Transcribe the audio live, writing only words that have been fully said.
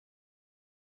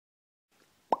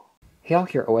Hey all,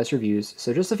 here OS Reviews.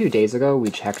 So just a few days ago, we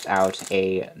checked out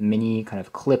a mini kind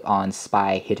of clip-on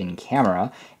spy hidden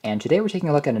camera, and today we're taking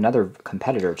a look at another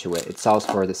competitor to it. It sells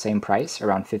for the same price,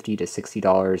 around $50 to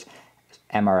 $60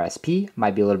 MRSP.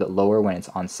 Might be a little bit lower when it's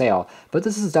on sale, but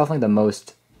this is definitely the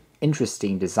most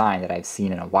interesting design that I've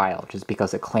seen in a while, just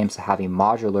because it claims to have a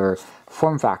modular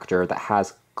form factor that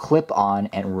has clip-on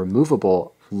and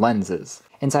removable lenses.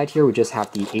 Inside here we just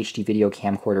have the HD video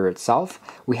camcorder itself,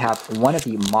 we have one of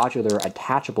the modular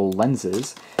attachable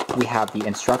lenses, we have the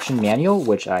instruction manual,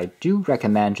 which I do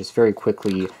recommend just very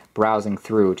quickly browsing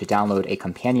through to download a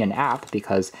companion app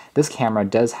because this camera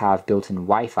does have built-in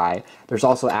Wi-Fi. There's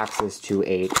also access to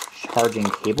a charging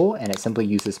cable, and it simply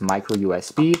uses micro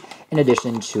USB in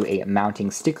addition to a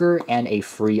mounting sticker and a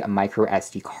free micro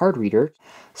SD card reader.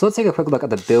 So let's take a quick look at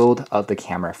the build of the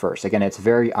camera first. Again, it's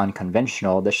very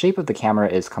unconventional. The shape of the camera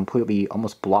is completely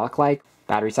almost block-like.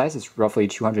 Battery size is roughly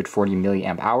 240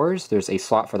 milliamp hours. There's a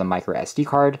slot for the micro SD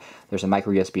card. There's a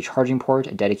micro USB charging port,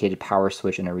 a dedicated power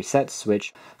switch, and a reset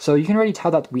switch. So you can already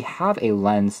tell that we have a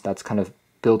lens that's kind of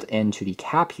built into the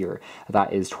cap here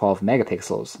that is 12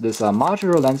 megapixels. This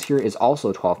modular lens here is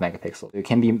also 12 megapixels. It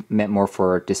can be meant more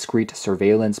for discrete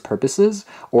surveillance purposes,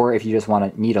 or if you just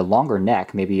need a longer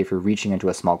neck, maybe if you're reaching into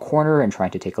a small corner and trying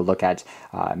to take a look at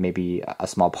maybe a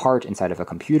small part inside of a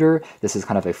computer, this is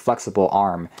kind of a flexible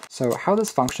arm. So how this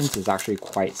functions is actually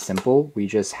quite simple. We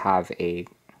just have a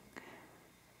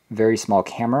very small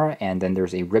camera, and then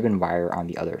there's a ribbon wire on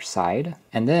the other side.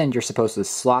 And then you're supposed to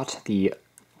slot the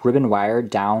ribbon wire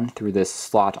down through this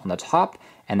slot on the top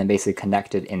and then basically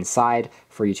connect it inside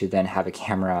for you to then have a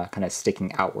camera kind of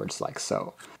sticking outwards like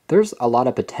so. There's a lot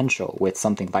of potential with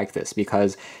something like this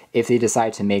because if they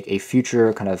decide to make a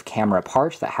future kind of camera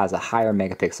part that has a higher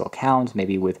megapixel count,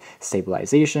 maybe with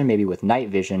stabilization, maybe with night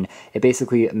vision, it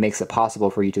basically makes it possible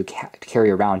for you to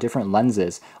carry around different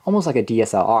lenses, almost like a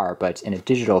DSLR, but in a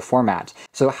digital format.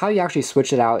 So how you actually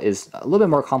switch it out is a little bit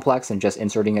more complex than just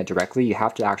inserting it directly. You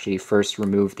have to actually first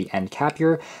remove the end cap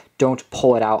here. Don't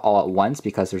pull it out all at once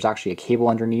because there's actually a cable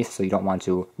underneath, so you don't want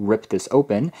to rip this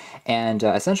open. And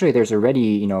essentially there's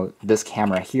already, this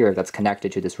camera here that's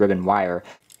connected to this ribbon wire.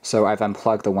 So I've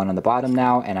unplugged the one on the bottom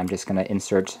now, and I'm just going to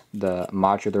insert the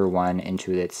modular one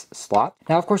into its slot.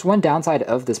 Now, of course, one downside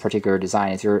of this particular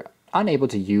design is you're unable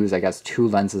to use, I guess, two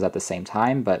lenses at the same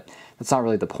time, but that's not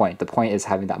really the point. The point is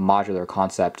having that modular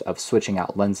concept of switching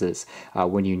out lenses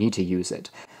when you need to use it.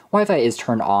 Wi-Fi is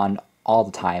turned on all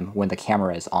the time when the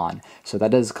camera is on, so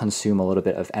that does consume a little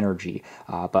bit of energy,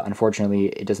 but unfortunately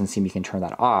it doesn't seem you can turn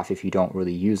that off if you don't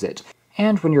really use it.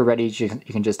 And when you're ready, you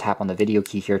can just tap on the video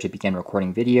key here to begin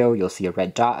recording video. You'll see a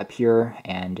red dot appear,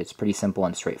 and it's pretty simple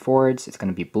and straightforward. It's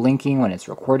going to be blinking when it's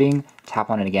recording. Tap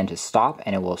on it again to stop,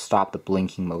 and it will stop the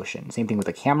blinking motion. Same thing with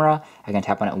the camera. I can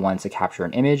tap on it once to capture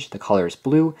an image. The color is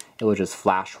blue. It will just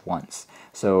flash once.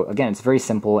 So again, it's very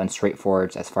simple and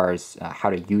straightforward as far as how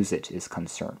to use it is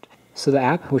concerned. So the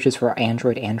app, which is for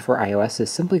Android and for iOS,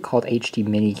 is simply called HD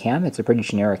Minicam. It's a pretty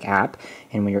generic app,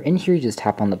 and when you're in here, you just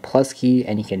tap on the plus key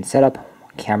and you can set up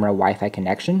camera Wi-Fi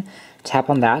connection. Tap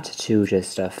on that to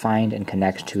just find and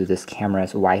connect to this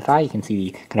camera's Wi-Fi. You can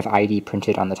see the kind of ID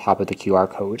printed on the top of the QR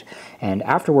code. And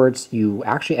afterwards, you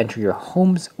actually enter your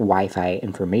home's Wi-Fi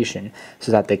information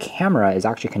so that the camera is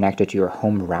actually connected to your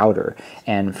home router.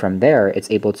 And from there, it's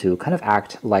able to kind of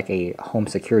act like a home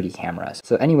security camera.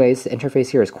 So anyways, the interface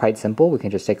here is quite simple. We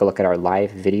can just take a look at our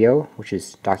live video, which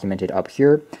is documented up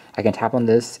here. I can tap on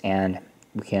this and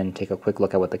we can take a quick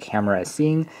look at what the camera is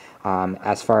seeing.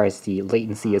 As far as the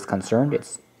latency is concerned,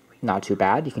 it's not too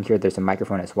bad. You can hear there's a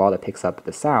microphone as well that picks up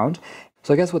the sound.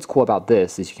 So I guess what's cool about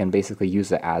this is you can basically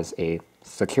use it as a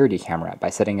security camera by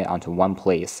setting it onto one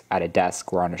place at a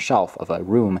desk or on a shelf of a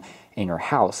room in your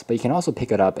house, but you can also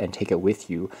pick it up and take it with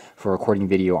you for recording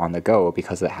video on the go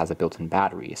because it has a built-in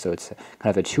battery. So it's kind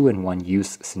of a two-in-one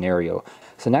use scenario.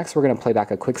 So next we're going to play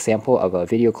back a quick sample of a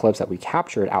video clips that we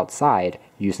captured outside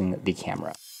using the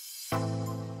camera.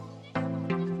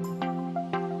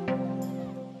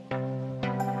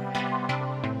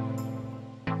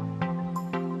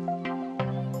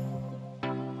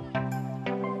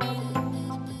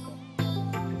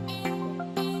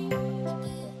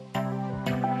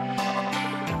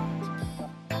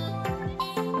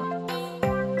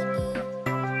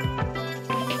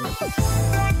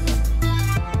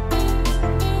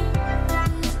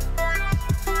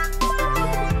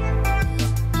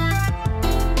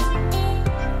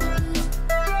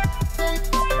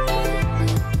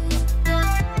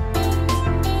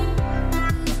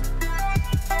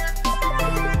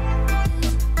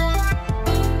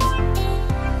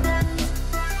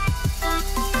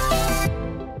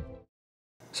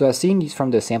 So as seen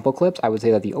from the sample clips, I would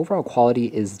say that the overall quality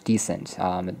is decent.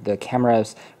 The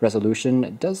camera's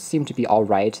resolution does seem to be all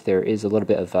right. There is a little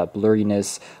bit of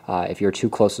blurriness if you're too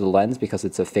close to the lens because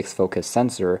it's a fixed focus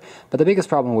sensor, but the biggest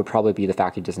problem would probably be the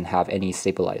fact it doesn't have any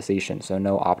stabilization. So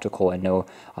no optical and no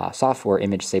software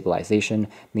image stabilization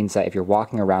means that if you're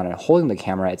walking around and holding the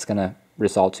camera, it's going to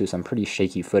result to some pretty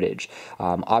shaky footage.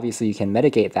 Obviously, you can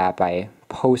mitigate that by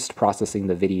post-processing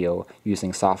the video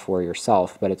using software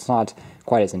yourself, but it's not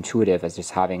quite as intuitive as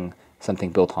just having something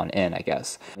built on in, I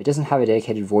guess. It doesn't have a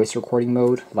dedicated voice recording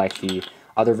mode like the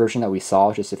other version that we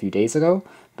saw just a few days ago,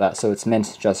 but so it's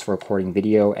meant just for recording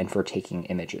video and for taking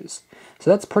images. So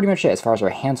that's pretty much it as far as our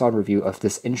hands-on review of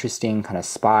this interesting kind of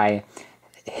spy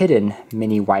hidden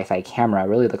mini Wi-Fi camera.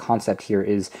 Really the concept here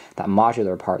is that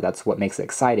modular part. That's what makes it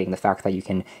exciting, the fact that you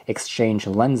can exchange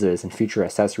lenses and future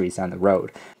accessories down the road.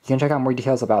 You can check out more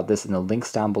details about this in the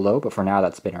links down below, but for now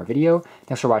that's been our video.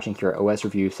 Thanks for watching here at OS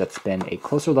Reviews. That's been a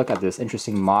closer look at this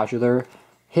interesting modular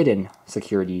hidden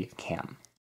security cam.